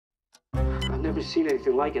never seen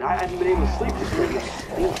anything like it. I haven't been able to sleep this week.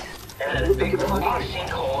 There's a big fucking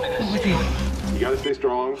sinkhole in the city. You gotta stay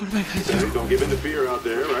strong. Don't give in to fear out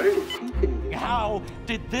there, right? How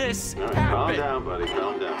did this All right, happen? calm down, buddy.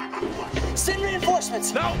 Calm down. Send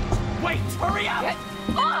reinforcements. No! Wait! Hurry up!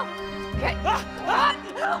 Okay.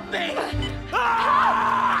 Help me!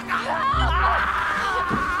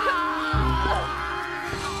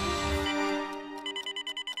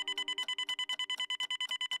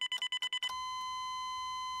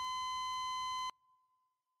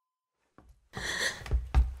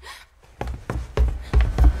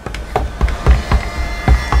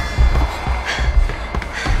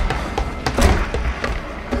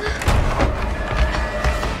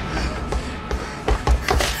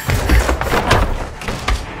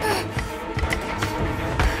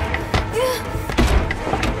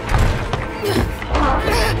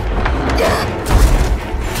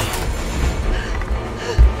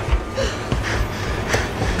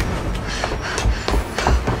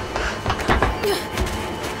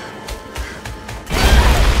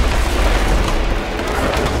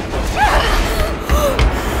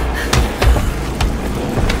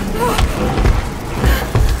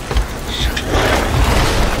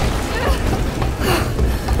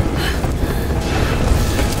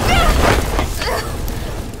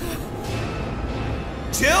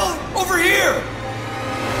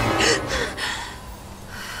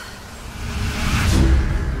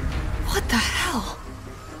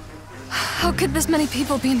 How could this many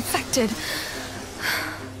people be infected?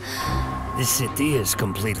 This city is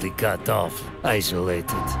completely cut off,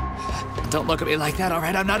 isolated. Don't look at me like that,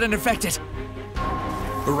 alright? I'm not infected.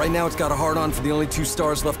 But right now it's got a hard-on for the only 2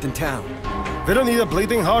 stars left in town. We don't need a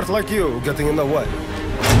bleeding heart like you getting in the way.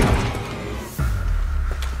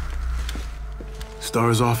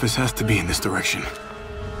 Star's office has to be in this direction.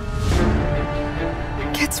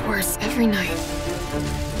 It gets worse every night.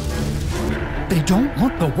 They don't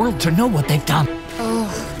want the world to know what they've done. Oh,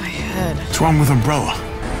 my head. What's wrong with Umbrella?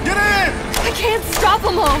 Get in! I can't stop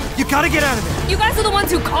them all! You gotta get out of there! You guys are the ones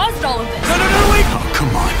who caused all of this! No, wait! Oh,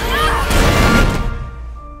 come on.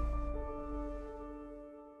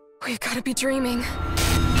 We've gotta be dreaming.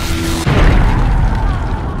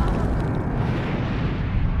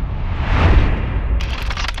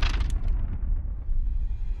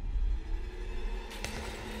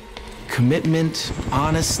 Commitment,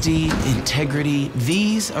 honesty, integrity,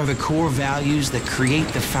 these are the core values that create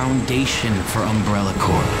the foundation for Umbrella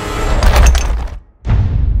Corp.